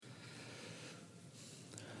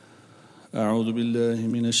أعوذ بالله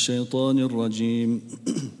من الشيطان الرجيم.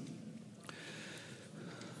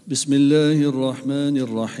 بسم الله الرحمن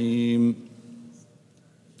الرحيم.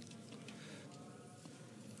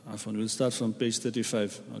 We'll start from page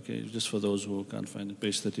 35. Okay, just for those who can't find it,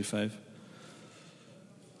 page 35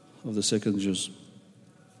 of the second juz.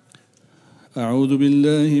 أعوذ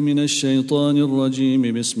بالله من الشيطان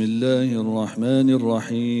الرجيم. بسم الله الرحمن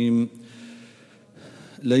الرحيم.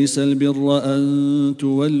 ليس البر أن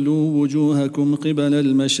تولوا وجوهكم قبل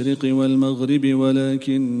المشرق والمغرب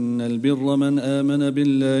ولكن البر من آمن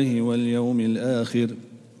بالله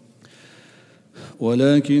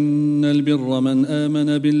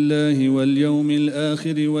واليوم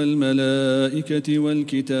الآخر والملائكة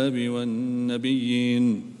والكتاب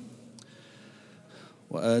والنبيين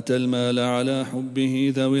وآتى المال على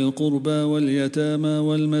حبه ذوي القربى واليتامى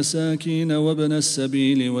والمساكين وابن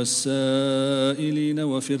السبيل والسائلين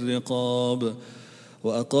وفي الرقاب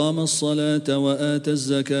وأقام الصلاة وآتى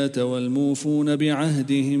الزكاة والموفون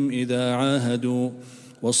بعهدهم إذا عاهدوا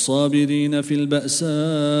والصابرين في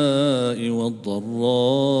البأساء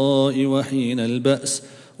والضراء وحين البأس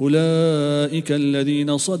أولئك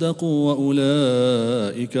الذين صدقوا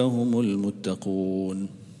وأولئك هم المتقون.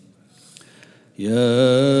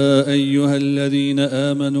 يا أيها الذين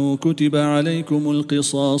آمنوا كتب عليكم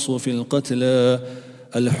القصاص في القتلى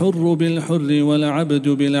الحر بالحر والعبد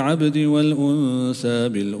بالعبد والأنثى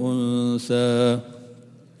بالأنثى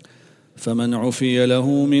فمن عفي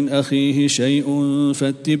له من أخيه شيء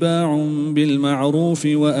فاتباع بالمعروف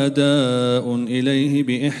وأداء إليه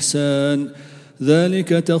بإحسان ذلك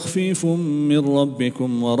تخفيف من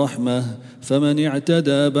ربكم ورحمة فمن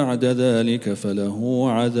اعتدى بعد ذلك فله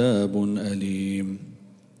عذاب أليم.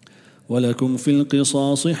 ولكم في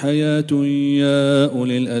القصاص حياة يا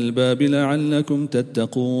أولي الألباب لعلكم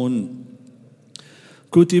تتقون.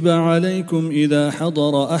 كتب عليكم إذا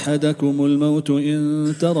حضر أحدكم الموت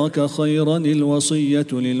إن ترك خيرا الوصية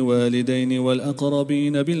للوالدين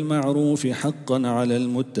والأقربين بالمعروف حقا على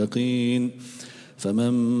المتقين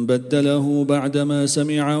فمن بدله بعدما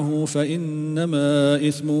سمعه فإنما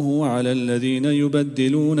إثمه على الذين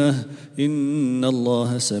يبدلونه إن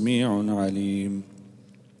الله سميع عليم.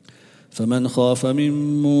 فمن خاف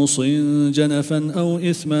من موص جنفا أو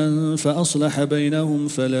إثما فأصلح بينهم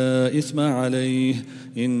فلا إثم عليه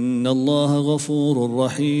إن الله غفور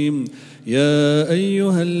رحيم. يا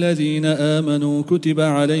أيها الذين آمنوا كتب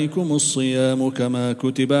عليكم الصيام كما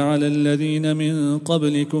كتب على الذين من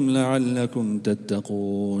قبلكم لعلكم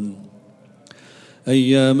تتقون.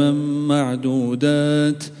 أياما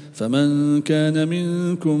معدودات فمن كان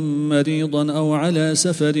منكم مريضا أو على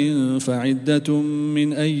سفر فعدة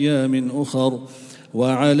من أيام أخر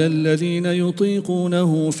وعلى الذين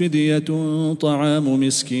يطيقونه فدية طعام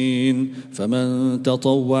مسكين فمن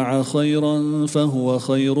تطوع خيرا فهو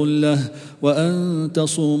خير له وأن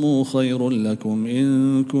تصوموا خير لكم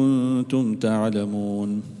إن كنتم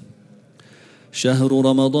تعلمون. شهر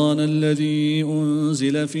رمضان الذي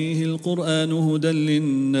أنزل فيه القرآن هدى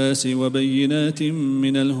للناس وبينات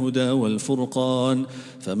من الهدى والفرقان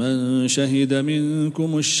فمن شهد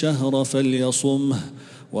منكم الشهر فليصمه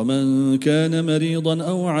ومن كان مريضا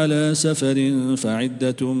أو على سفر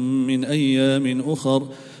فعدة من أيام أخر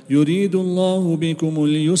يريد الله بكم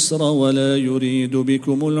اليسر ولا يريد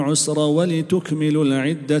بكم العسر ولتكملوا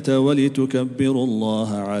العدة ولتكبروا الله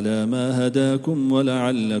على ما هداكم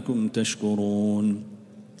ولعلكم تشكرون.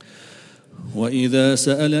 وإذا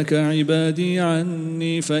سألك عبادي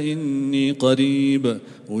عني فإني قريب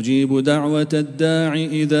أجيب دعوة الداع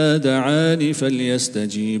إذا دعاني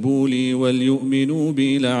فليستجيبوا لي وليؤمنوا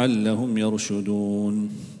بي لعلهم يرشدون.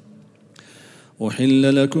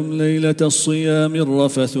 أحل لكم ليلة الصيام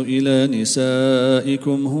الرفث إلى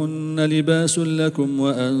نسائكم هن لباس لكم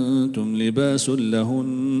وأنتم لباس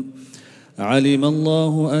لهن علم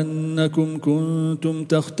الله أنكم كنتم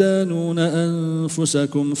تختانون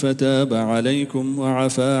أنفسكم فتاب عليكم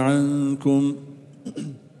وعفى عنكم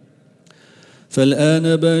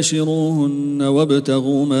فالآن باشروهن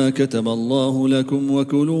وابتغوا ما كتب الله لكم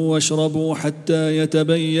وكلوا واشربوا حتى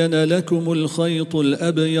يتبين لكم الخيط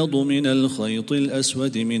الأبيض من الخيط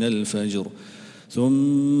الأسود من الفجر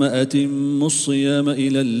ثم أتموا الصيام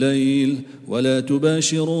إلى الليل ولا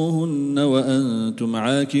تباشروهن وأنتم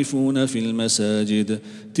عاكفون في المساجد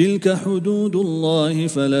تلك حدود الله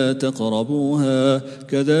فلا تقربوها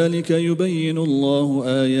كذلك يبين الله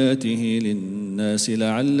آياته للناس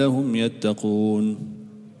لعلهم يتقون.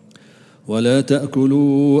 ولا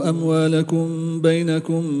تأكلوا أموالكم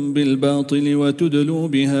بينكم بالباطل وتدلوا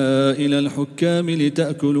بها إلى الحكام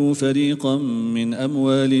لتأكلوا فريقا من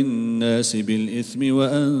أموال الناس بالإثم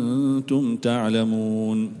وأنتم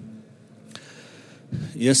تعلمون.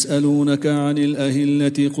 يسألونك عن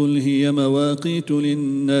الأهلة قل هي مواقيت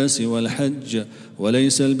للناس والحج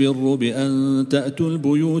وليس البر بأن تأتوا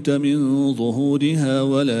البيوت من ظهورها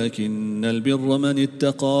ولكن البر من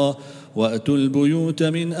اتقى وأتوا البيوت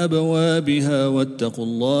من أبوابها واتقوا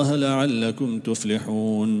الله لعلكم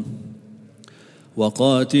تفلحون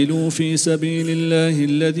وقاتلوا في سبيل الله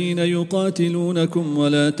الذين يقاتلونكم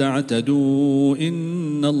ولا تعتدوا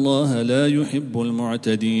إن الله لا يحب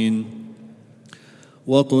المعتدين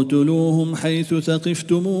واقتلوهم حيث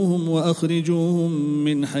ثقفتموهم وأخرجوهم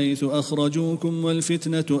من حيث أخرجوكم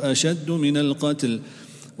والفتنة أشد من القتل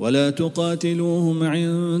ولا تقاتلوهم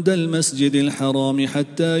عند المسجد الحرام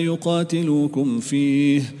حتى يقاتلوكم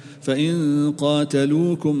فيه فإن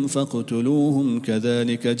قاتلوكم فاقتلوهم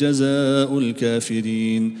كذلك جزاء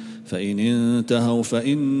الكافرين فإن انتهوا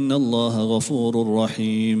فإن الله غفور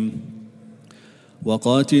رحيم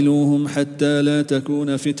وقاتلوهم حتى لا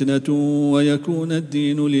تكون فتنة ويكون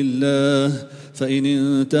الدين لله فإن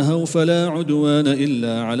انتهوا فلا عدوان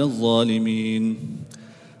إلا على الظالمين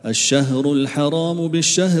الشهر الحرام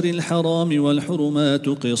بالشهر الحرام والحرمات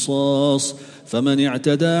قصاص فمن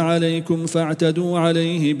اعتدى عليكم فاعتدوا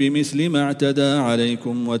عليه بمثل ما اعتدى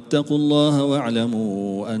عليكم واتقوا الله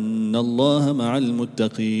واعلموا أن الله مع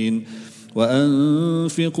المتقين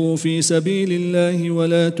وأنفقوا في سبيل الله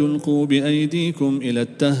ولا تلقوا بأيديكم إلى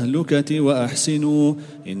التهلكة وأحسنوا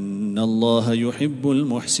إن الله يحب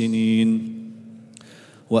المحسنين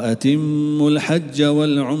وأتموا الحج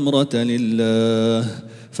والعمرة لله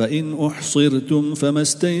فإن أحصرتم فما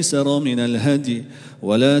استيسر من الهدي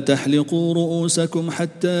ولا تحلقوا رؤوسكم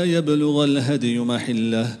حتى يبلغ الهدي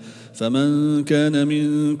محله فمن كان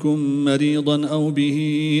منكم مريضا أو به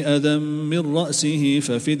أذى من رأسه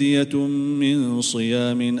ففدية من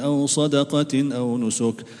صيام أو صدقة أو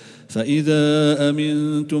نسك فإذا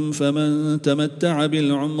أمنتم فمن تمتع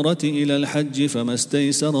بالعمرة إلى الحج فما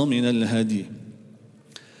استيسر من الهدي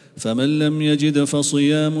فمن لم يجد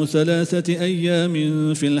فصيام 3 أيام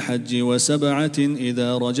في الحج و7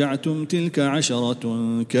 إذا رجعتم تلك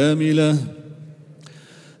 10 كاملة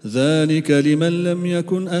ذلك لمن لم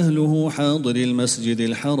يكن أهله حاضر المسجد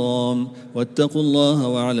الحرام واتقوا الله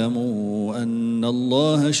واعلموا أن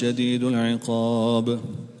الله شديد العقاب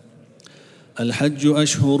الحج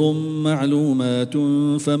أشهر معلومات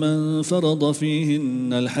فمن فرض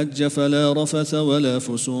فيهن الحج فلا رفث ولا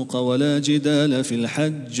فسوق ولا جدال في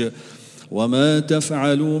الحج وما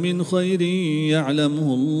تفعلوا من خير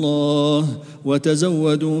يعلمه الله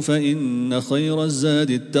وتزودوا فإن خير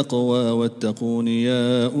الزاد التقوى واتقون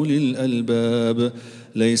يا أولي الألباب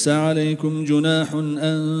ليس عليكم جناح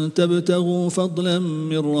أن تبتغوا فضلا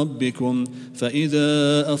من ربكم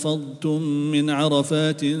فإذا أفضتم من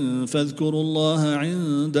عرفات فاذكروا الله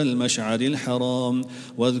عند المشعر الحرام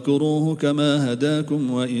واذكروه كما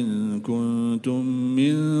هداكم وإن كنتم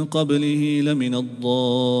من قبله لمن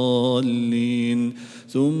الضالين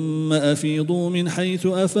ثم أفيضوا من حيث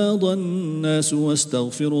أفاض الناس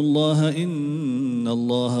واستغفروا الله إن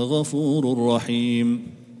الله غفور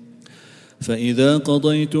رحيم فإذا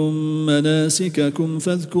قضيتم مناسككم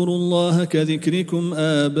فاذكروا الله كذكركم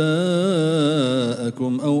آباءكم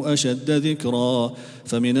أو أشد ذكرا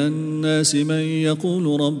فمن الناس من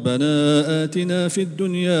يقول ربنا آتنا في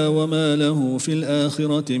الدنيا وما له في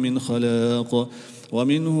الآخرة من خلاق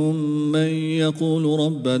ومنهم من يقول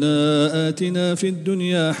ربنا آتنا في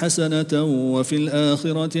الدنيا حسنة وفي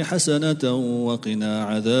الآخرة حسنة وقنا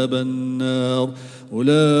عذاب النار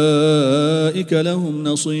أولئك لهم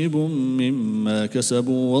نصيب مما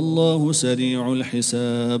كسبوا والله سريع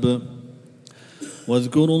الحساب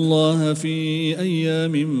واذكروا الله في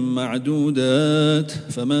أيام معدودات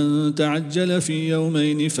فمن تعجل في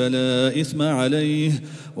يومين فلا إثم عليه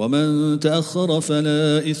ومن تأخر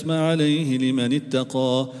فلا إثم عليه لمن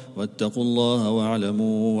اتقى واتقوا الله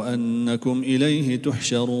واعلموا أنكم إليه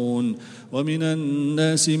تحشرون ومن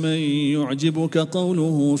الناس من يعجبك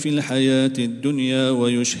قوله في الحياة الدنيا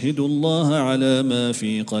ويشهد الله على ما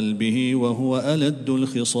في قلبه وهو ألد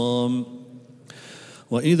الخصام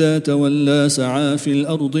وإذا تولى سعى في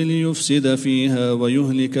الأرض ليفسد فيها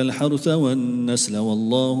ويهلك الحرث والنسل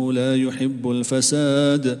والله لا يحب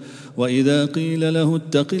الفساد وإذا قيل له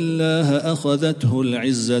اتق الله أخذته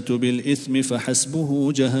العزة بالإثم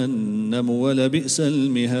فحسبه جهنم ولبئس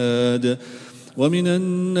المهاد ومن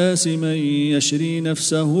الناس من يشري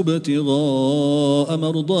نفسه ابتغاء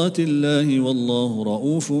مرضات الله والله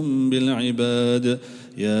رؤوف بالعباد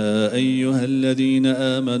يا أيها الذين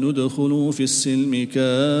آمنوا ادخلوا في السلم كافة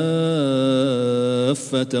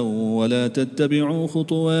ولا تتبعوا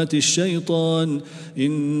خطوات الشيطان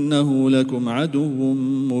إنه لكم عدو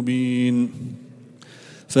مبين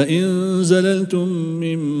فإن زللتم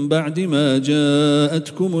من بعد ما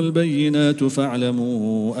جاءتكم البينات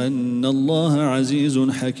فاعلموا أن الله عزيز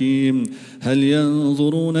حكيم. هل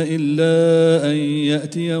ينظرون إلا أن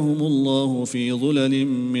يأتيهم الله في ظلل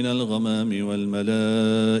من الغمام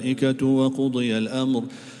والملائكة وقضي الأمر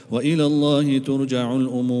وإلى الله ترجع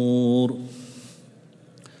الأمور.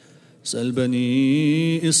 سل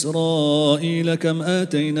بني إسرائيل كم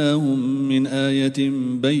آتيناهم من آية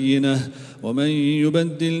بينة ومن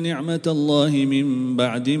يبدل نعمة الله من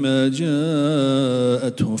بعد ما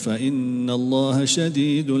جاءته فإن الله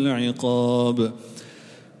شديد العقاب.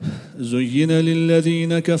 زين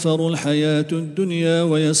للذين كفروا الحياة الدنيا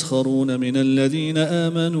ويسخرون من الذين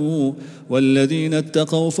آمنوا والذين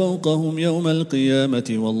اتقوا فوقهم يوم القيامة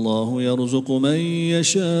والله يرزق من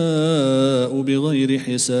يشاء بغير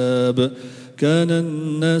حساب. كان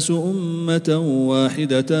الناس أمة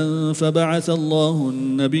واحدة فبعث الله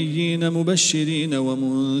النبيين مبشرين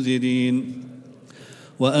ومنذرين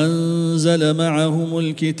وأنزل معهم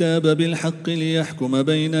الكتاب بالحق ليحكم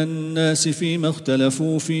بين الناس فيما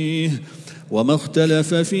اختلفوا فيه وما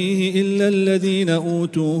اختلف فيه إلا الذين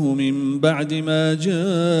أوتوه من بعد ما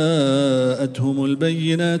جاءتهم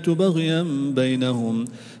البينات بغيا بينهم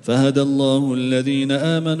فهدى الله الذين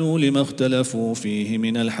آمنوا لما اختلفوا فيه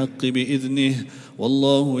من الحق بإذنه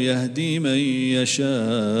والله يهدي من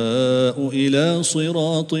يشاء إلى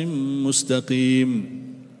صراط مستقيم.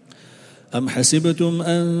 أم حسبتم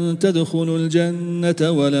أن تدخلوا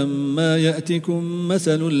الجنة ولما يأتكم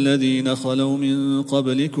مثل الذين خلوا من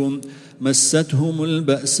قبلكم مستهم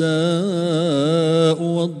البأساء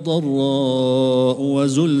والضراء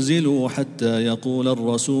وزلزلوا حتى يقول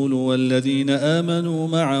الرسول والذين آمنوا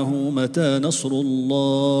معه متى نصر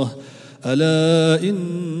الله ألا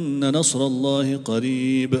إن نصر الله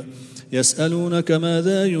قريب. يسألونك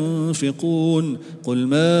ماذا ينفقون قل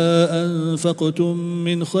ما أنفقتم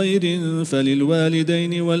من خير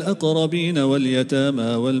فللوالدين والأقربين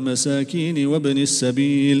واليتامى والمساكين وابن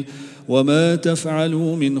السبيل وما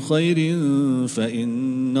تفعلوا من خير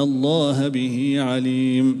فإن الله به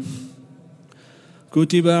عليم.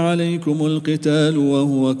 كتب عليكم القتال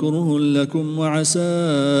وهو كره لكم وعسى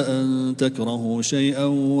أن تكرهوا شيئا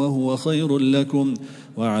وهو خير لكم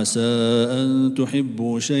وعسى أن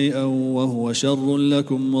تحبوا شيئا وهو شر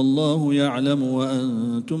لكم والله يعلم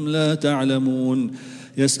وأنتم لا تعلمون.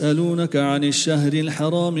 يسألونك عن الشهر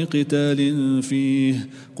الحرام قتال فيه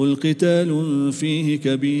قل قتال فيه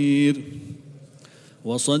كبير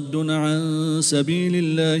وصد عن سبيل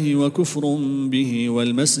الله وكفر به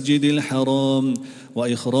والمسجد الحرام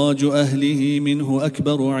وإخراج أهله منه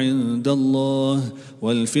أكبر عند الله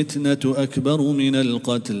والفتنة أكبر من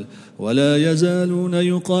القتل ولا يزالون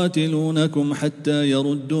يقاتلونكم حتى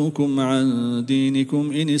يردوكم عن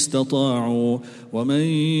دينكم إن استطاعوا ومن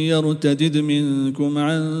يرتدد منكم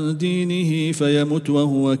عن دينه فيمت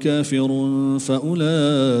وهو كافر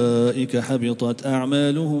فأولئك حبطت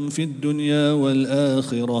أعمالهم في الدنيا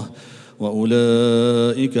والآخرة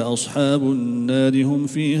وأولئك أصحاب النار هم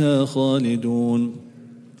فيها خالدون.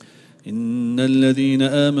 إن الذين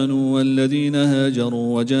آمنوا والذين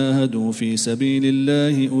هاجروا وجاهدوا في سبيل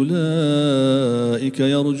الله أولئك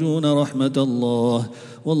يرجون رحمة الله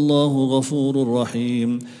والله غفور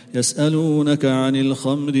رحيم. يسألونك عن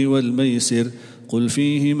الخمر والميسر قل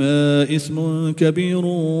فيهما إثم كبير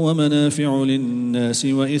ومنافع للناس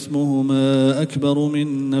وإثمهما أكبر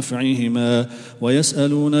من نفعهما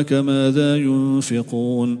ويسألونك ماذا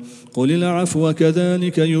ينفقون قل العفو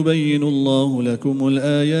كذلك يبين الله لكم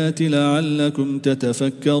الآيات لعلكم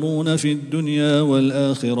تتفكرون في الدنيا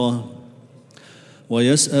والآخرة.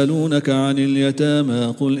 ويسألونك عن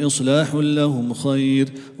اليتامى قل إصلاح لهم خير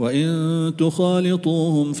وإن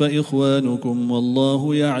تخالطوهم فإخوانكم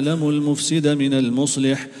والله يعلم المفسد من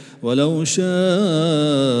المصلح ولو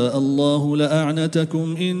شاء الله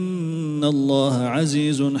لأعنتكم إن الله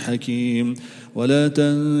عزيز حكيم. ولا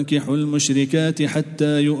تنكحوا المشركات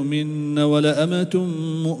حتى يؤمن ولأمة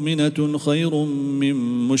مؤمنة خير من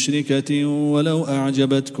مشركة ولو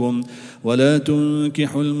أعجبتكم ولا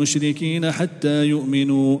تنكحوا المشركين حتى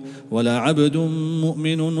يؤمنوا ولعبد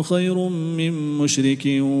مؤمن خير من مشرك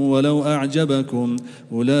ولو أعجبكم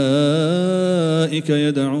أولئك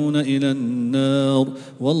يدعون إلى النار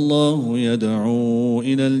والله يدعو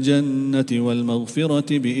إلى الجنة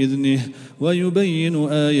والمغفرة بإذنه ويبين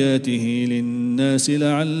آياته للناس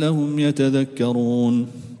لعلهم يتذكرون.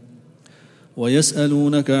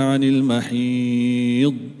 ويسألونك عن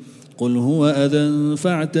المحيض قل هو أذى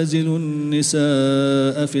فاعتزلوا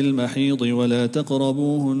النساء في المحيض ولا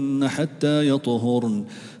تقربوهن حتى يطهرن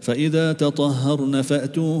فإذا تطهرن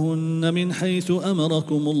فأتوهن من حيث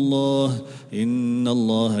أمركم الله إن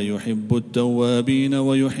الله يحب التوابين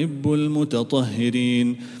ويحب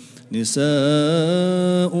المتطهرين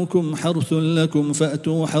نساؤكم حرث لكم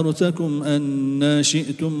فأتوا حرثكم أنى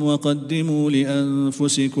شئتم وقدموا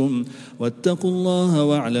لأنفسكم واتقوا الله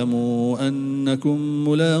واعلموا أنكم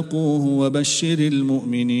ملاقوه وبشر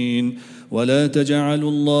المؤمنين ولا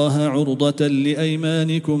تجعلوا الله عرضة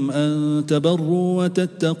لأيمانكم أن تبروا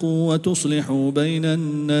وتتقوا وتصلحوا بين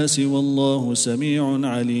الناس والله سميع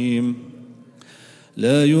عليم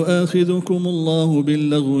لا يؤاخذكم الله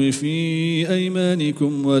باللغو في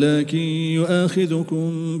أيمانكم ولكن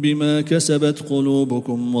يؤاخذكم بما كسبت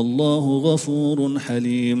قلوبكم والله غفور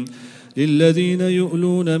حليم للذين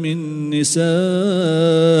يؤلون من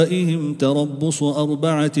نسائهم تربص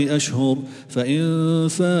 4 أشهر فإن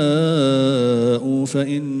فاءوا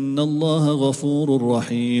فإن الله غفور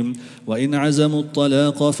رحيم وإن عزموا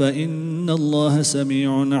الطلاق فإن الله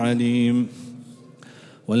سميع عليم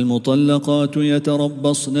والمطلقات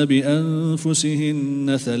يتربصن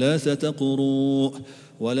بأنفسهن 3 قروء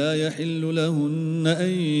ولا يحل لهن أن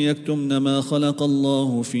يكتمن ما خلق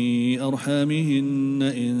الله في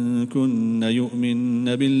أرحامهن إن كن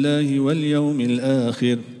يؤمن بالله واليوم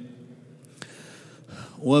الآخر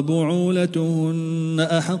وبعولتهن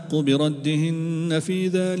أحق بردهن في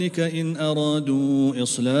ذلك إن أرادوا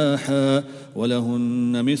إصلاحا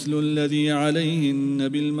ولهن مثل الذي عليهن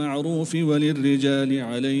بالمعروف وللرجال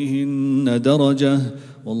عليهن درجة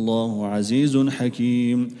والله عزيز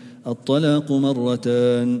حكيم الطلاق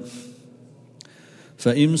 2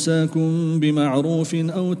 فإمساكم بمعروف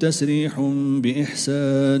أو تسريح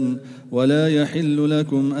بإحسان ولا يحل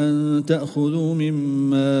لكم أن تأخذوا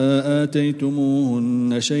مما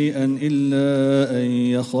آتيتموهن شيئا إلا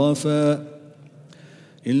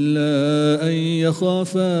أن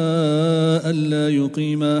يخافا ألا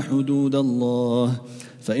يقيما حدود الله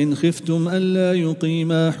فإن خفتم ألا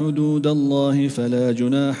يقيما حدود الله فلا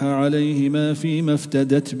جناح عليهما فيما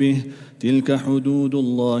افتدت به تلك حدود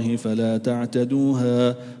الله فلا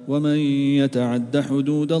تعتدوها ومن يتعد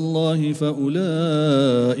حدود الله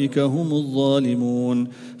فأولئك هم الظالمون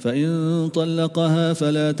فإن طلقها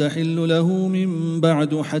فلا تحل له من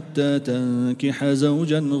بعد حتى تنكح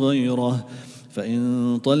زوجا غيره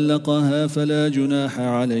فإن طلقها فلا جناح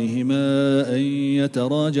عليهما أن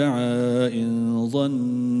يتراجعا إن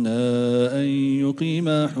ظنا أن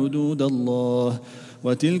يقيما حدود الله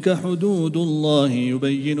وتلك حدود الله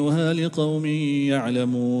يبينها لقوم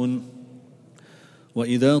يعلمون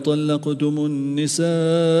وإذا طلقتم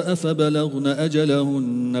النساء فبلغن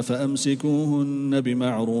أجلهن فأمسكوهن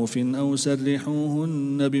بمعروف أو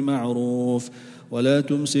سرحوهن بمعروف ولا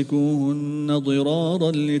تمسكوهن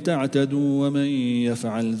ضرارا لتعتدوا ومن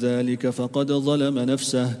يفعل ذلك فقد ظلم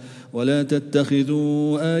نفسه ولا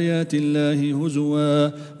تتخذوا آيات الله هزوا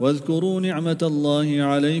واذكروا نعمة الله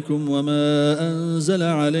عليكم وما أنزل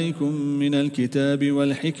عليكم من الكتاب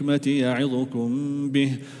والحكمة يعظكم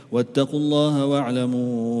به واتقوا الله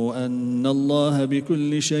واعلموا أن الله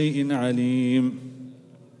بكل شيء عليم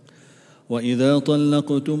وإذا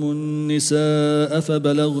طلقتم النساء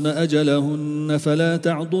فبلغن أجلهن فلا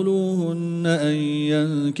تعضلوهن أن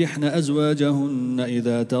ينكحن أزواجهن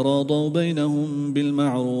إذا تراضوا بينهم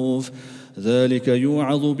بالمعروف ذلك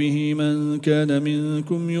يوعظ به من كان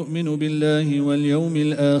منكم يؤمن بالله واليوم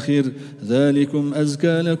الآخر ذلكم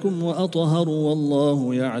أزكى لكم وأطهر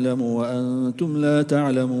والله يعلم وأنتم لا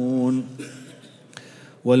تعلمون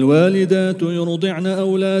والوالدات يرضعن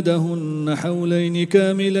أولادهن حولين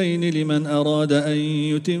كاملين لمن أراد أن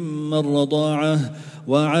يتم الرضاعة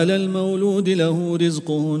وعلى المولود له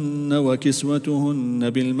رزقهن وكسوتهن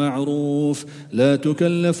بالمعروف لا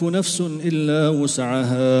تكلف نفس إلا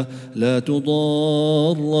وسعها لا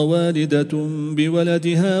تضار والدة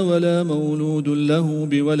بولدها ولا مولود له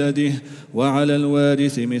بولده وعلى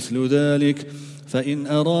الوارث مثل ذلك فإن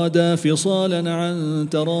أرادا فصالا عن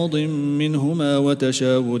تراض منهما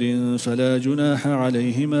وتشاور فلا جناح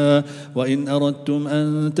عليهما وإن أردتم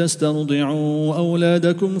أن تسترضعوا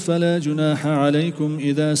أولادكم فلا جناح عليكم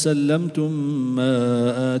إذا سلمتم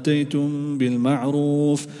ما آتيتم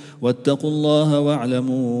بالمعروف واتقوا الله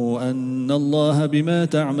واعلموا أن الله بما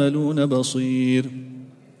تعملون بصير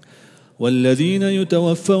والذين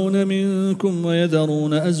يتوفون منكم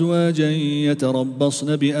ويذرون أزواجا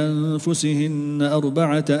يتربصن بأنفسهن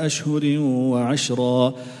 4 أشهر و10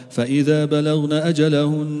 فإذا بلغن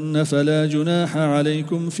أجلهن فلا جناح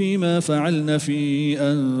عليكم فيما فعلن في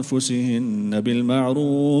أنفسهن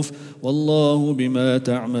بالمعروف والله بما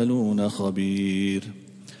تعملون خبير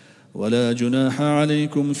ولا جناح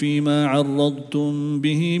عليكم فيما عرضتم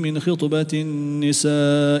به من خطبة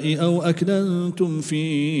النساء أو أكننتم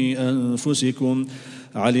في أنفسكم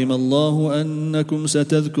علم الله أنكم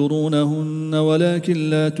ستذكرونهن ولكن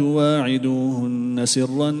لا تواعدوهن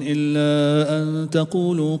سرا إلا أن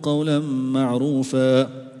تقولوا قولا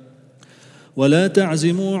معروفا ولا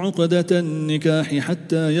تعزموا عقدة النكاح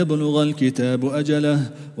حتى يبلغ الكتاب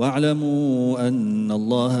أجله واعلموا أن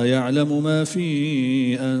الله يعلم ما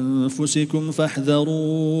في أنفسكم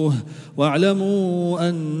فاحذروه واعلموا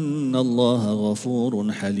أن الله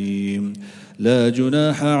غفور حليم لا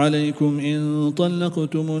جناح عليكم إن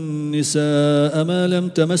طلقتم النساء ما لم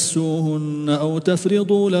تمسوهن أو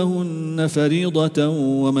تفرضوا لهن فريضة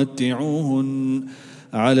ومتعوهن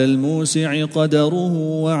على الموسع قدره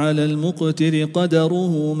وعلى المقتر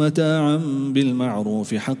قدره متاعا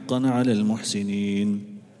بالمعروف حقا على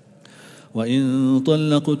المحسنين وإن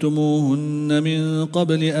طلقتموهن من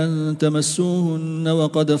قبل أن تمسوهن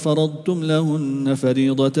وقد فرضتم لهن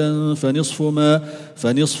فريضة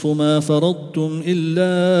فنصف ما فرضتم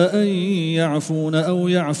إلا أن يعفون أو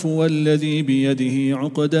يعفو الذي بيده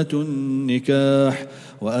عقدة النكاح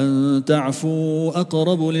وأن تعفوا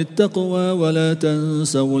أقرب للتقوى ولا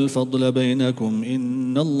تنسوا الفضل بينكم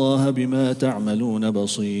إن الله بما تعملون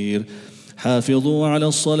بصير حافظوا على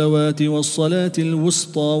الصلوات والصلاة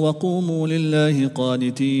الوسطى وقوموا لله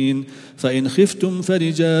قانتين فإن خفتم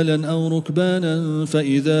فرجالا أو ركبانا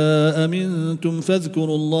فإذا أمنتم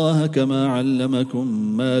فاذكروا الله كما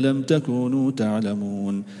علمكم ما لم تكونوا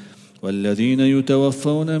تعلمون والذين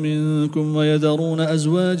يتوفون منكم ويذرون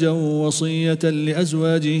أزواجا وصية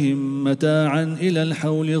لأزواجهم متاعا إلى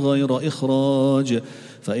الحول غير إخراج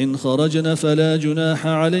فإن خرجن فلا جناح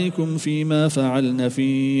عليكم فيما فعلن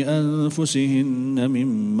في أنفسهن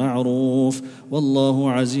من معروف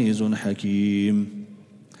والله عزيز حكيم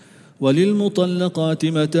وللمطلقات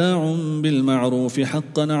متاع بالمعروف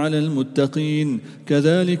حقا على المتقين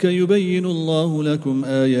كذلك يبين الله لكم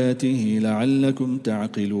آياته لعلكم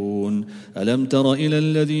تعقلون ألم تر إلى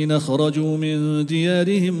الذين خرجوا من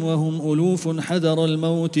ديارهم وهم ألوف حذر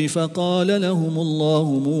الموت فقال لهم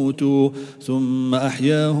الله موتوا ثم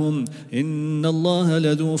أحياهم إن الله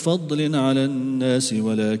لذو فضل على الناس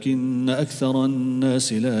ولكن أكثر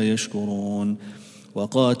الناس لا يشكرون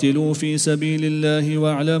وقاتلوا في سبيل الله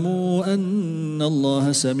واعلموا أن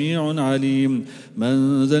الله سميع عليم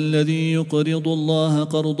من ذا الذي يقرض الله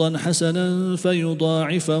قرضا حسنا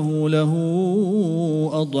فيضاعفه له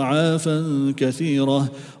أضعافا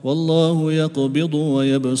كثيرة والله يقبض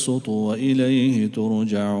ويبسط وإليه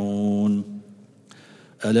ترجعون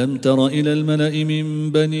ألم تر إلى الملأ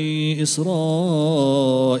من بني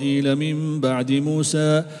إسرائيل من بعد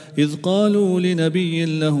موسى إذ قالوا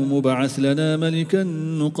لنبي له مبعث لنا ملكا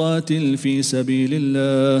نقاتل في سبيل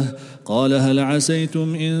الله قال هل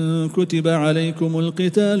عسيتم إن كتب عليكم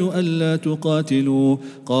القتال ألا تقاتلوا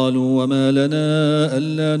قالوا وما لنا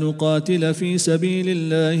ألا نقاتل في سبيل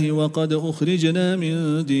الله وقد أخرجنا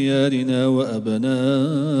من ديارنا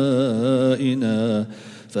وأبنائنا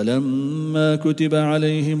فلما كتب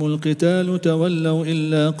عليهم القتال تولوا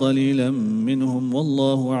إلا قليلا منهم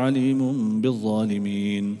والله عليم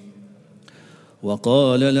بالظالمين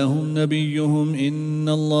وقال لهم نبيهم إن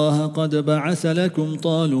الله قد بعث لكم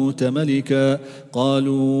طالوت ملكا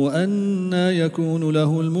قالوا أنى يكون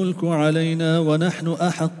له الملك علينا ونحن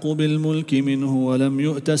أحق بالملك منه ولم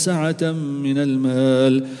يؤت سعة من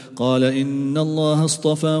المال قال إن الله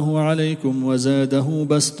اصطفاه عليكم وزاده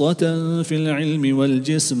بسطة في العلم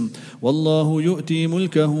والجسم والله يؤتي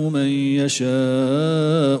ملكه من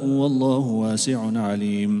يشاء والله واسع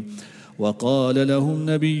عليم وقال لهم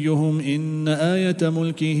نبيهم إن آية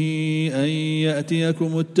ملكه أن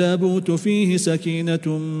يأتيكم التابوت فيه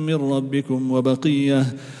سكينة من ربكم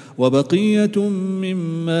وبقية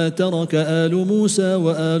مما ترك آل موسى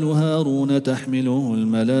وآل هارون تحمله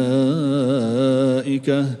الملائكة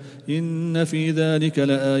إن في ذلك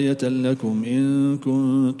لآية لكم إن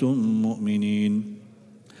كنتم مؤمنين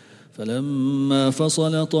فلما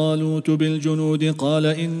فصل طالوت بالجنود قال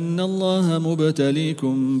إن الله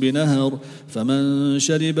مبتليكم بنهر فمن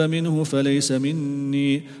شرب منه فليس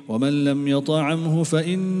مني ومن لم يطعمه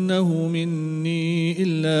فإنه مني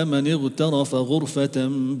إلا من اغترف غرفة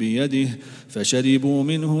بيده فشربوا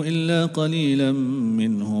منه إلا قليلا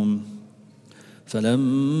منهم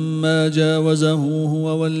فلما جاوزه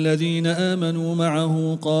هو والذين آمنوا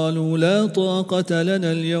معه قالوا لا طاقة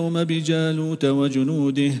لنا اليوم بجالوت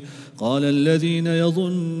وجنوده قال الذين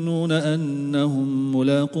يظنون أنهم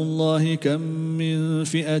ملاقوا الله كم من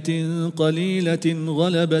فئة قليلة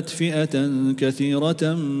غلبت فئة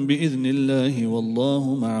كثيرة بإذن الله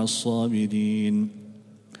والله مع الصابرين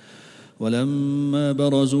ولما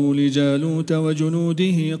برزوا لجالوت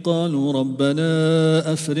وجنوده قالوا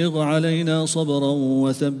ربنا أفرغ علينا صبرا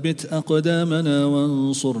وثبت أقدامنا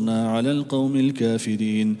وانصرنا على القوم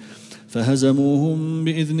الكافرين فهزموهم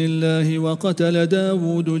بإذن الله وقتل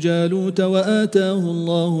داود جالوت وآتاه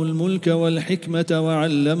الله الملك والحكمة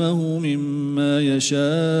وعلمه مما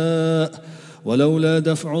يشاء ولولا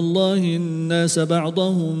دفع الله الناس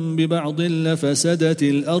بعضهم ببعض لفسدت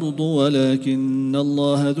الأرض ولكن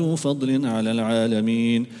الله ذو فضل على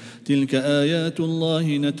العالمين تلك آيات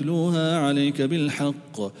الله نتلوها عليك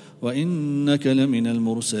بالحق وإنك لمن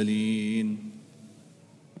المرسلين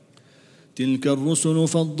تلك الرسل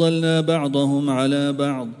فضلنا بعضهم على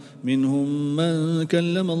بعض منهم من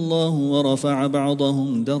كلم الله ورفع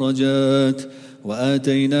بعضهم درجات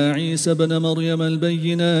وآتينا عيسى ابن مريم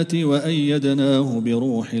البينات وأيدناه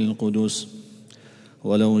بروح القدس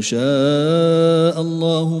ولو شاء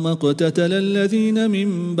الله ما اقتتل الذين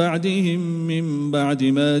من بعدهم من بعد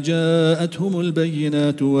ما جاءتهم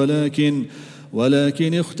البينات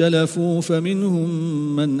ولكن اختلفوا فمنهم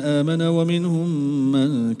من آمن ومنهم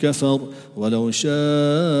من كفر ولو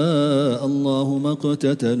شاء الله ما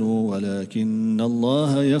اقتتلوا ولكن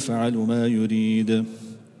الله يفعل ما يريد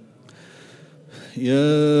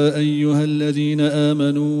يا أيها الذين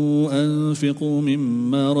آمنوا أنفقوا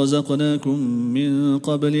مما رزقناكم من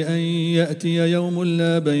قبل أن يأتي يوم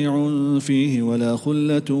لا بيع فيه ولا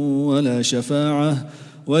خلة ولا شفاعة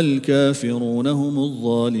والكافرون هم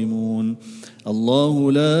الظالمون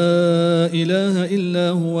الله لا إله إلا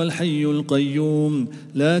هو الحي القيوم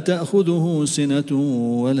لا تأخذه سنة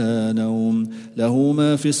ولا نوم له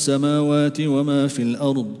ما في السماوات وما في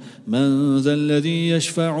الأرض من ذا الذي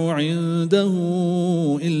يشفع عنده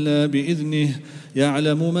إلا بإذنه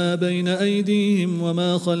يعلم ما بين أيديهم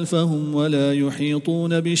وما خلفهم ولا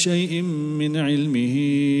يحيطون بشيء من علمه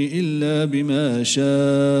إلا بما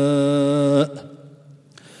شاء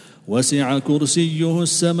وسع كرسيه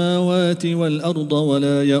السماوات والأرض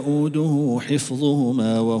ولا يؤوده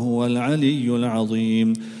حفظهما وهو العلي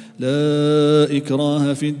العظيم لا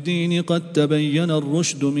إكراه في الدين قد تبين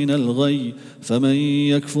الرشد من الغي فمن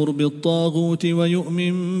يكفر بالطاغوت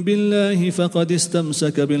ويؤمن بالله فقد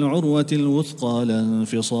استمسك بالعروة الوثقى لا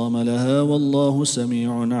انفصام لها والله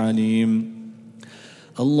سميع عليم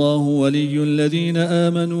الله ولي الذين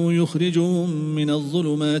آمنوا يخرجهم من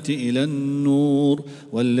الظلمات إلى النور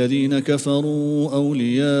والذين كفروا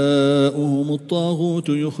أولياؤهم الطاغوت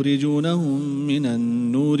يخرجونهم من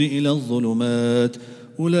النور إلى الظلمات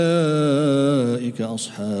أولئك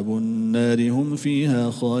أصحاب النار هم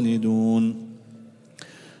فيها خالدون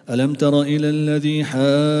ألم تر إلى الذي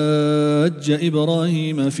حاج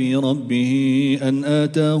إبراهيم في ربه أن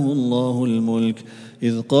آتاه الله الملك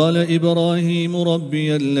إذ قال إبراهيم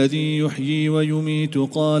ربي الذي يحيي ويميت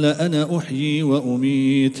قال أنا أحيي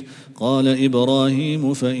وأميت قال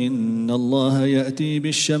إبراهيم فإن الله يأتي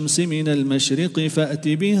بالشمس من المشرق فأت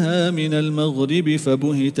بها من المغرب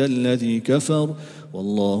فبهت الذي كفر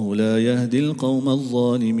والله لا يهدي القوم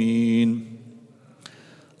الظالمين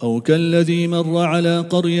أو كالذي مر على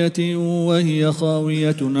قرية وهي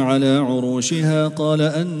خاوية على عروشها قال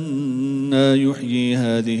أنى يحيي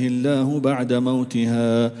هذه الله بعد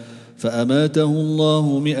موتها فأماته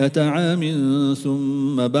الله 100 عام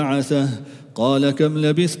ثم بعثه قال كم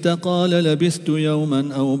لبثت قال لبثت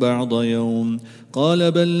يوما أو بعض يوم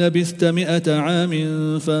قال بل لبثت 100 عام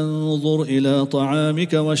فانظر إلى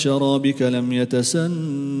طعامك وشرابك لم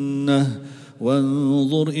يتسنه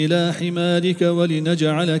وانظر إلى حمارك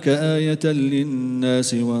ولنجعلك آية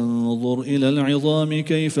للناس وانظر إلى العظام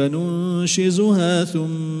كيف ننشزها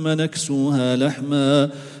ثم نكسوها لحما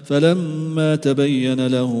فلما تبين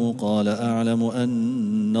له قال أعلم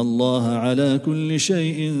أن الله على كل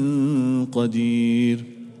شيء قدير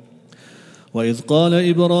وإذ قال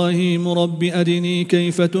إبراهيم رب أرني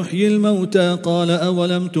كيف تحيي الموتى قال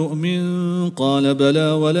أولم تؤمن قال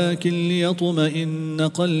بلى ولكن ليطمئن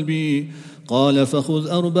قلبي قال فخذ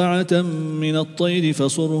 4 من الطير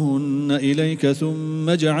فصرهن إليك ثم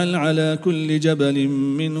اجعل على كل جبل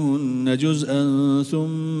منهن جزءا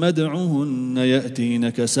ثم ادعهن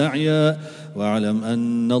يأتينك سعيا واعلم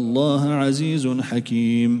أن الله عزيز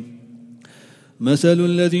حكيم مثل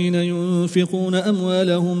الذين ينفقون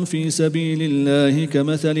أموالهم في سبيل الله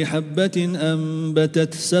كمثل حبة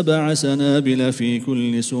أنبتت 7 سنابل في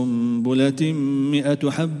كل سنبلة 100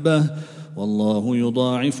 حبة والله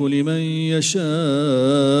يضاعف لمن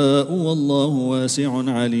يشاء والله واسع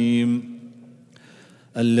عليم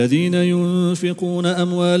الذين ينفقون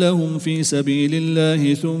أموالهم في سبيل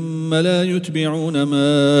الله ثم لا يتبعون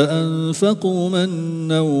ما أنفقوا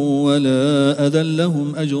منا ولا أذى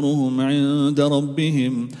لهم أجرهم عند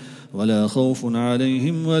ربهم ولا خوف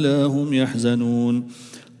عليهم ولا هم يحزنون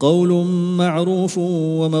قول معروف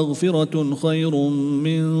ومغفرة خير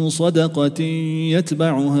من صدقة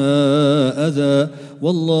يتبعها أذى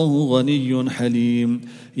والله غني حليم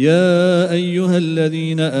يا أيها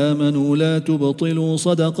الذين آمنوا لا تبطلوا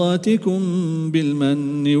صدقاتكم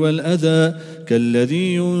بالمن والأذى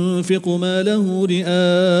كالذي ينفق ماله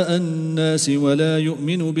رئاء الناس ولا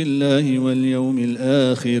يؤمن بالله واليوم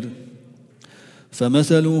الآخر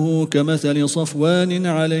فمثله كمثل صفوان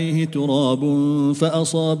عليه تراب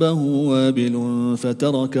فأصابه وابل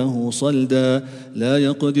فتركه صلدا لا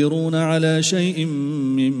يقدرون على شيء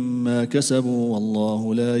مما كسبوا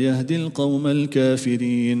والله لا يهدي القوم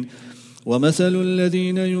الكافرين ومثل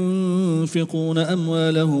الذين ينفقون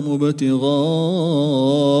أموالهم ابتغاء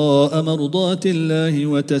مرضات الله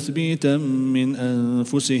وتثبيتا من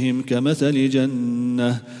أنفسهم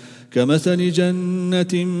كمثل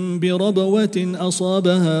جنة بربوة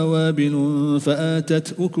أصابها وابل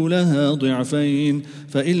فآتت أكلها ضعفين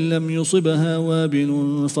فإن لم يصبها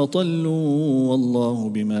وابل فطل والله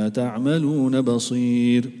بما تعملون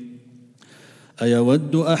بصير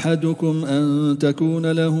أيود أحدكم أن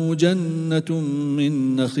تكون له جنة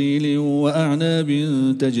من نخيل وأعناب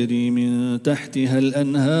تجري من تحتها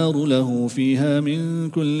الأنهار له فيها من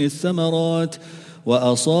كل الثمرات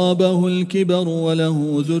وأصابه الكبر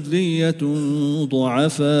وله ذرية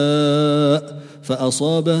ضعفاء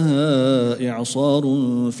فأصابها إعصار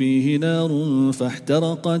فيه نار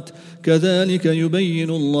فاحترقت كذلك يبين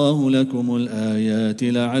الله لكم الآيات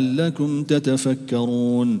لعلكم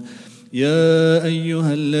تتفكرون يا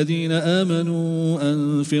أيها الذين آمنوا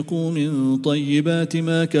أنفقوا من طيبات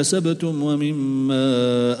ما كسبتم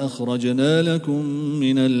ومما أخرجنا لكم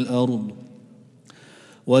من الأرض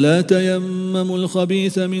ولا تيمموا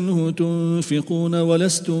الخبيث منه تنفقون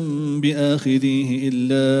ولستم بآخذيه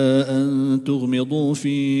إلا أن تغمضوا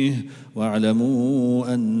فيه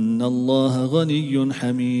واعلموا أن الله غني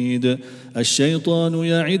حميد الشيطان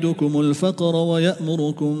يعدكم الفقر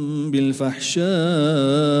ويأمركم بالفحشاء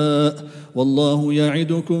والله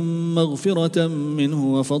يعدكم مغفرة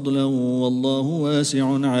منه وفضلا والله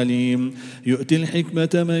واسع عليم يؤتي الحكمة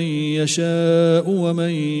من يشاء ومن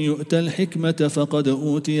يؤت الحكمة فقد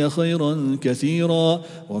أوتي خيرا كثيرا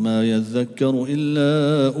وما يذكر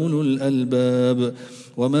إلا أولو الألباب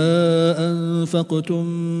وما أنفقتم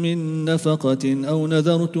من نفقة أو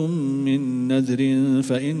نذرتم من نذر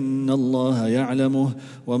فإن الله يعلمه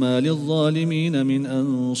وما للظالمين من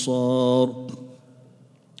أنصار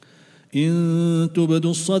إن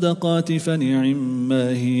تبدوا الصدقات فنعما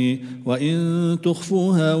هي وإن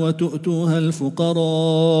تخفوها وتؤتوها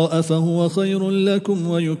الفقراء فهو خير لكم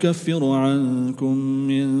ويكفر عنكم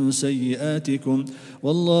من سيئاتكم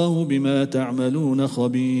والله بما تعملون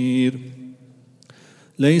خبير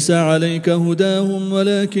ليس عليك هداهم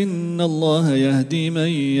ولكن الله يهدي من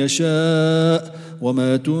يشاء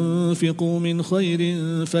وما تنفقوا من خير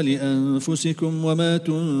فلأنفسكم وما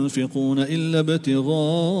تنفقون إلا ابتغاء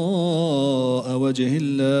وجه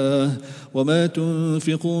الله وما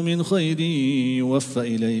تنفقوا من خير يوفى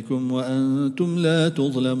إليكم وأنتم لا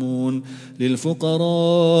تظلمون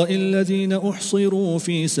للفقراء الذين أحصروا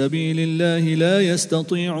في سبيل الله لا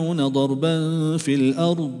يستطيعون ضربا في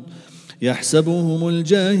الأرض يحسبهم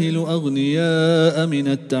الجاهل أغنياء من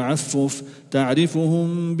التعفف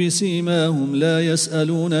تعرفهم بسيماهم لا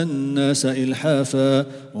يسألون الناس إلحافا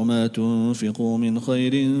وما تنفقوا من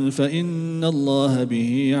خير فإن الله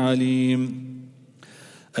به عليم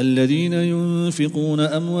الذين ينفقون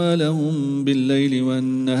أموالهم بالليل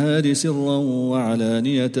والنهار سرا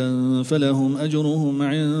وعلانية فلهم أجرهم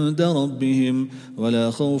عند ربهم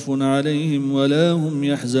ولا خوف عليهم ولا هم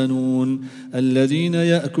يحزنون الذين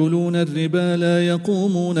يأكلون الربا لا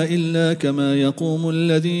يقومون إلا كما يقوم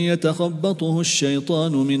الذي يتخبطه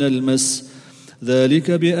الشيطان من المس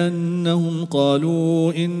ذلك بأنهم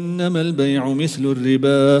قالوا إنما البيع مثل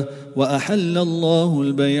الربا وأحل الله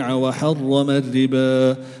البيع وحرم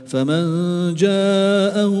الربا فمن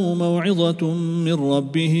جاءه موعظة من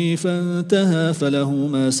ربه فانتهى فله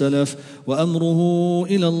ما سلف وأمره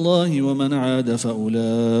إلى الله ومن عاد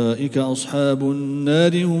فأولئك أصحاب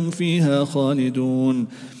النار هم فيها خالدون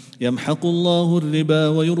يمحق الله الربا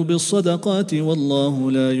ويربي الصدقات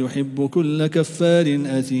والله لا يحب كل كفار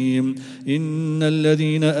أثيم إن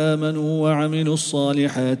الذين آمنوا وعملوا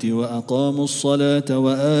الصالحات وأقاموا الصلاة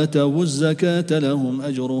وآتوا الزكاة لهم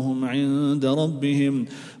أجرهم عند ربهم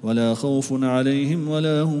ولا خوف عليهم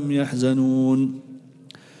ولا هم يحزنون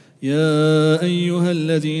يا أيها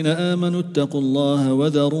الذين آمنوا اتقوا الله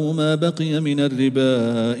وذروا ما بقي من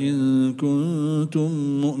الربا إن كنتم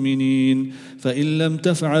مؤمنين فإن لم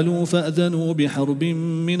تفعلوا فأذنوا بحرب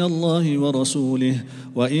من الله ورسوله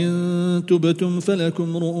وإن تبتم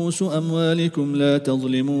فلكم رؤوس أموالكم لا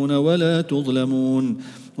تظلمون ولا تظلمون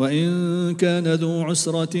وإن كان ذو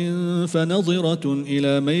عسرة فنظرة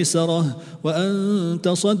إلى ميسرة وأن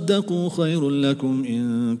تصدقوا خير لكم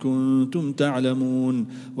إن كنتم تعلمون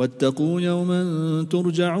واتقوا يوما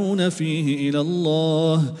ترجعون فيه إلى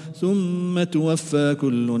الله ثم توفى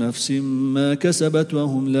كل نفس ما كسبت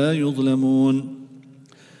وهم لا يظلمون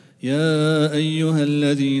يا أيها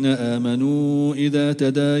الذين آمنوا إذا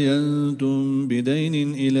تداينتم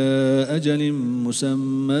بدين إلى أجل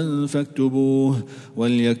مسمى فاكتبوه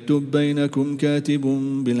وليكتب بينكم كاتب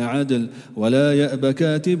بالعدل ولا يأب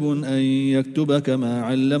كاتب أن يكتب كما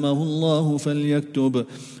علمه الله فليكتب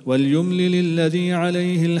وليملل الذي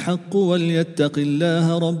عليه الحق وليتق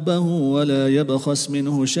الله ربه ولا يبخس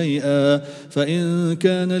منه شيئا فإن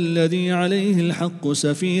كان الذي عليه الحق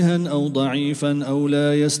سفيها أو ضعيفا أو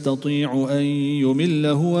لا يستطيع أن يمل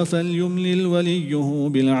هو فليملل وليه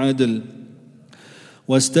بالعدل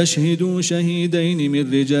واستشهدوا شهيدين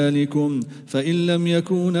من رجالكم فإن لم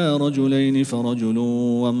يكونا رجلين فرجل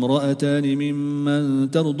وامرأتان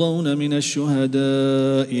ممن ترضون من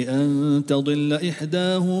الشهداء أن تضل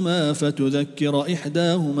إحداهما فتذكر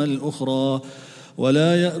إحداهما الأخرى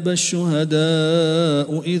ولا يأبى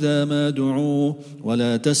الشهداء إذا ما دعوا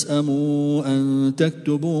ولا تسأموا أن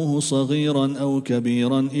تكتبوه صغيرا أو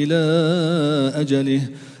كبيرا إلى أجله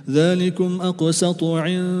ذلكم أقسط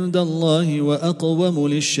عند الله وأقوم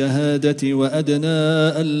للشهادة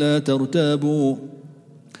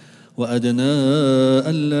وأدنى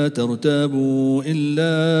ألا ترتابوا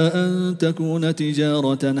إلا أن تكون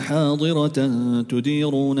تجارة حاضرة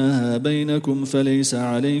تديرونها بينكم فليس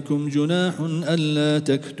عليكم جناح ألا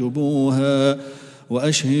تكتبوها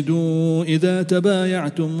وأشهدوا إذا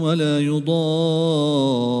تبايعتم ولا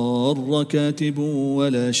يضار كاتب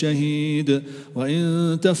ولا شهيد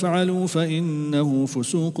وإن تفعلوا فإنه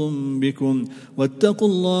فسوق بكم واتقوا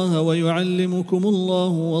الله ويعلمكم الله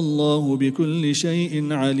والله بكل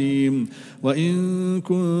شيء عليم وإن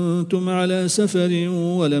كنتم على سفر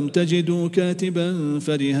ولم تجدوا كاتبا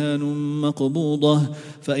فرهان مقبوضة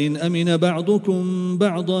فإن أمن بعضكم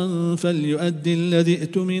بعضا فليؤدي الذي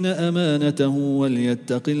ائتمن أمانته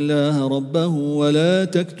وليتق الله ربه ولا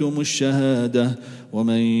تكتم الشهادة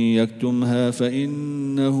ومن يكتمها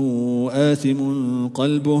فإنه آثم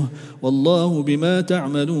قلبه والله بما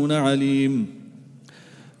تعملون عليم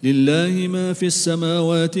لله ما في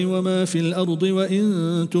السماوات وما في الأرض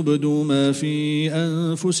وإن تبدوا ما في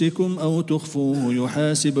أنفسكم أو تخفوه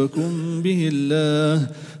يحاسبكم به الله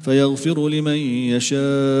فيغفر لمن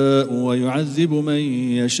يشاء ويعذب من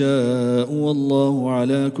يشاء والله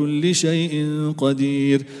على كل شيء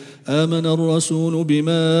قدير آمن الرسول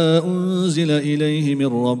بما أنزل إليه من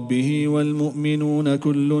ربه والمؤمنون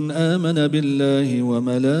كل آمن بالله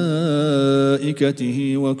وملائكته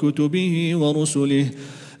وكتبه ورسله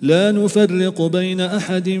لا نفرق بين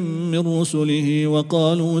أحد من رسله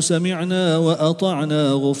وقالوا سمعنا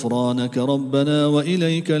وأطعنا غفرانك ربنا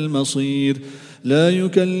وإليك المصير لا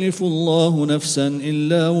يكلف الله نفسا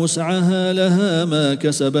إلا وسعها لها ما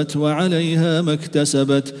كسبت وعليها ما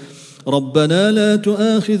اكتسبت ربنا لا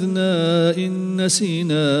تؤاخذنا إن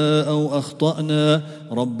نسينا أو أخطأنا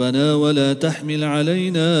ربنا ولا تحمل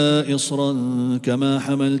علينا إصرا كما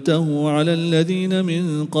حملته على الذين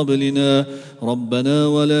من قبلنا ربنا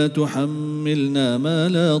ولا تحملنا ما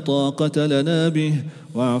لا طاقة لنا به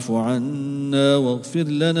واعف عنا واغفر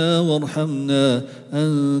لنا وارحمنا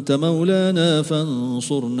أنت مولانا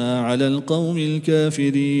فانصرنا على القوم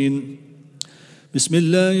الكافرين بسم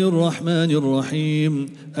الله الرحمن الرحيم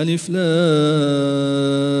ألف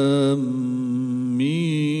لام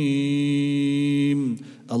ميم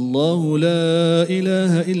الله لا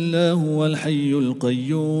إله إلا هو الحي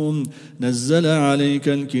القيوم نزل عليك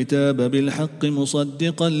الكتاب بالحق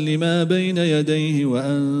مصدقا لما بين يديه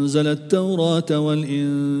وأنزل التوراة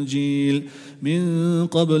والإنجيل من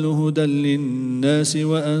قبل هدى للناس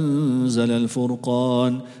وأنزل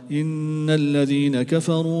الفرقان إن الذين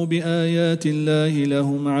كفروا بآيات الله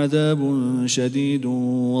لهم عذاب شديد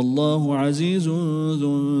والله عزيز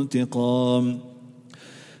ذو انتقام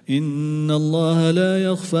إن الله لا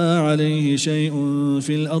يخفى عليه شيء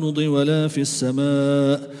في الأرض ولا في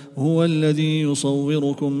السماء هو الذي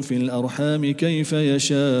يصوركم في الأرحام كيف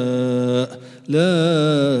يشاء لا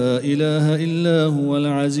إله إلا هو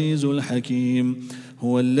العزيز الحكيم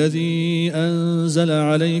هو الذي أنزل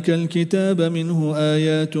عليك الكتاب منه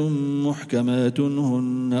آيات محكمات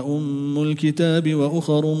هن أم الكتاب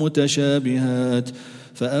وأخر متشابهات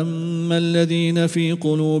فأما الذين في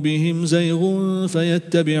قلوبهم زيغ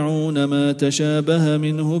فيتبعون ما تشابه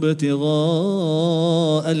منه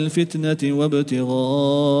ابتغاء الفتنة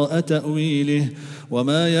وابتغاء تأويله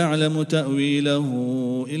وما يعلم تأويله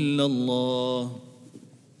إلا الله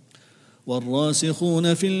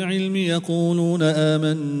والراسخون في العلم يقولون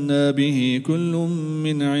آمنا به كل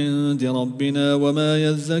من عند ربنا وما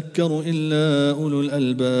يذكر إلا أولو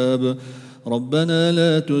الألباب ربنا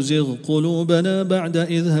لا تزغ قلوبنا بعد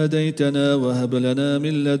إذ هديتنا وهب لنا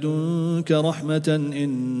من لدنك رحمة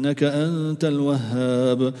إنك أنت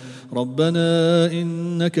الوهاب ربنا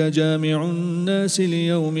إنك جامع الناس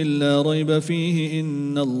ليوم لا ريب فيه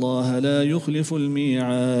إن الله لا يخلف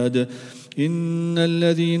الميعاد إن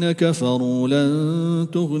الذين كفروا لن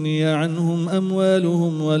تغني عنهم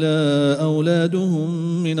أموالهم ولا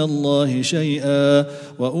أولادهم من الله شيئا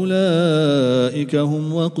وأولئك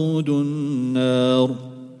هم وقود النار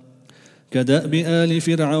كدأب آل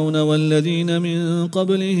فرعون والذين من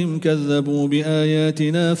قبلهم كذبوا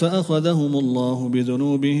بآياتنا فأخذهم الله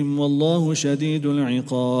بذنوبهم والله شديد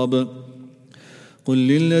العقاب قل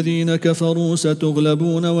للذين كفروا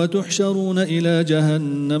ستغلبون وتحشرون إلى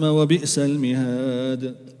جهنم وبئس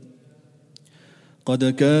المهاد قد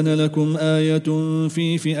كان لكم آية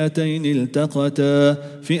في فئتين التقتا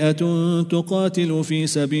فئة تقاتل في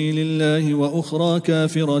سبيل الله وأخرى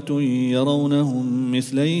كافرة يرونهم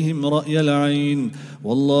مثليهم رأي العين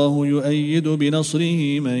والله يؤيد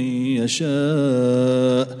بنصره من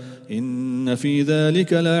يشاء إن في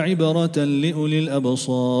ذلك لعبرة لأولي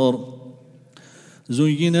الأبصار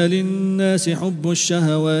زين للناس حب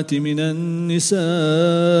الشهوات من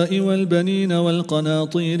النساء والبنين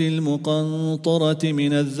والقناطير المقنطرة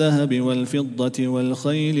من الذهب والفضة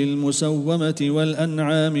والخيل المسومة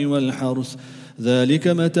والأنعام والحرث ذلك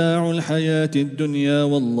متاع الحياة الدنيا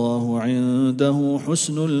والله عنده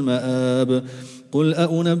حسن المآب قل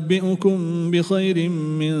أنبئكم بخير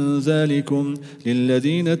من ذلكم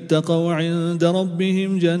للذين اتقوا عند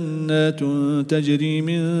ربهم جنات تجري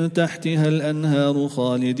من تحتها الأنهار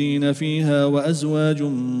خالدين فيها وأزواج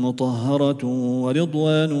مطهرة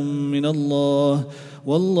ورضوان من الله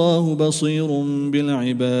والله بصير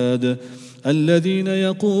بالعباد الذين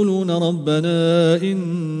يقولون ربنا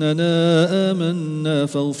إننا آمنا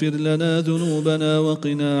فاغفر لنا ذنوبنا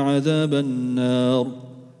وقنا عذاب النار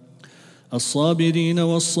الصابرين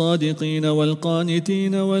والصادقين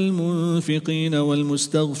والقانتين والمنفقين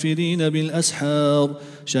والمستغفرين بالأسحار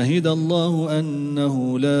شهد الله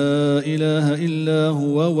أنه لا إله إلا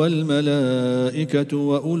هو والملائكة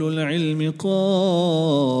وأولو العلم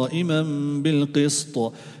قائما بالقسط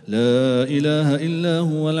لا إله إلا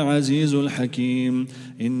هو العزيز الحكيم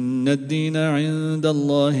إن الدين عند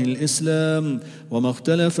الله الإسلام وما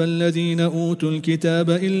اختلف الذين أوتوا الكتاب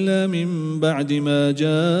إلا من بعد ما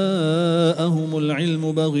جاءهم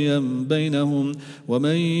العلم بغيا بينهم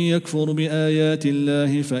ومن يكفر بآيات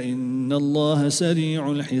الله فإن الله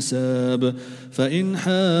سريع الحساب فإن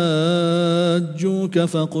حاجوك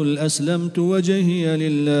فقل أسلمت وجهي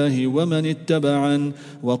لله ومن اتبعن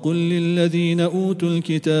وقل للذين أوتوا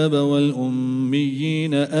الكتاب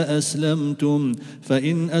والأميين أأسلمتم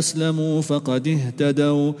فإن أسلموا فقد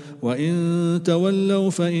اهتدوا وإن تولوا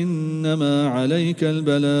فإنما عليك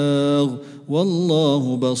البلاغ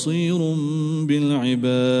والله بصير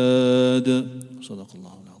بالعباد صدق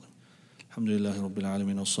الله العظيم الحمد لله رب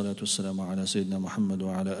العالمين والصلاة والسلام على سيدنا محمد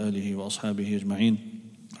وعلى آله وأصحابه أجمعين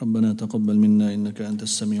ربنا تقبل منا إنك أنت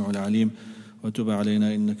السميع العليم وتب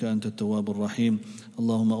علينا إنك أنت التواب الرحيم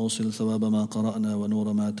اللهم أوصل ثواب ما قرأنا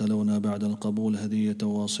ونور ما تلونا بعد القبول هدية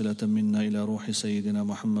واصلة منا إلى روح سيدنا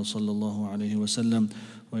محمد صلى الله عليه وسلم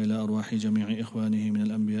وإلى أرواح جميع إخوانه من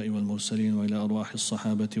الأنبياء والمرسلين وإلى أرواح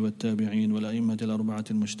الصحابة والتابعين والأئمة الأربعة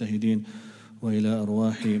المجتهدين وإلى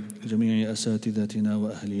أرواح جميع أساتذتنا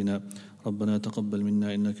وأهلنا ربنا تقبل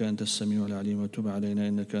منا إنك أنت السميع العليم وتب علينا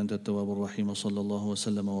إنك أنت التواب الرحيم صلى الله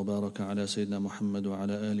وسلم وبارك على سيدنا محمد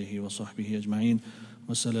وعلى آله وصحبه أجمعين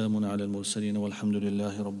وسلام على المرسلين والحمد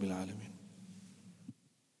لله رب العالمين.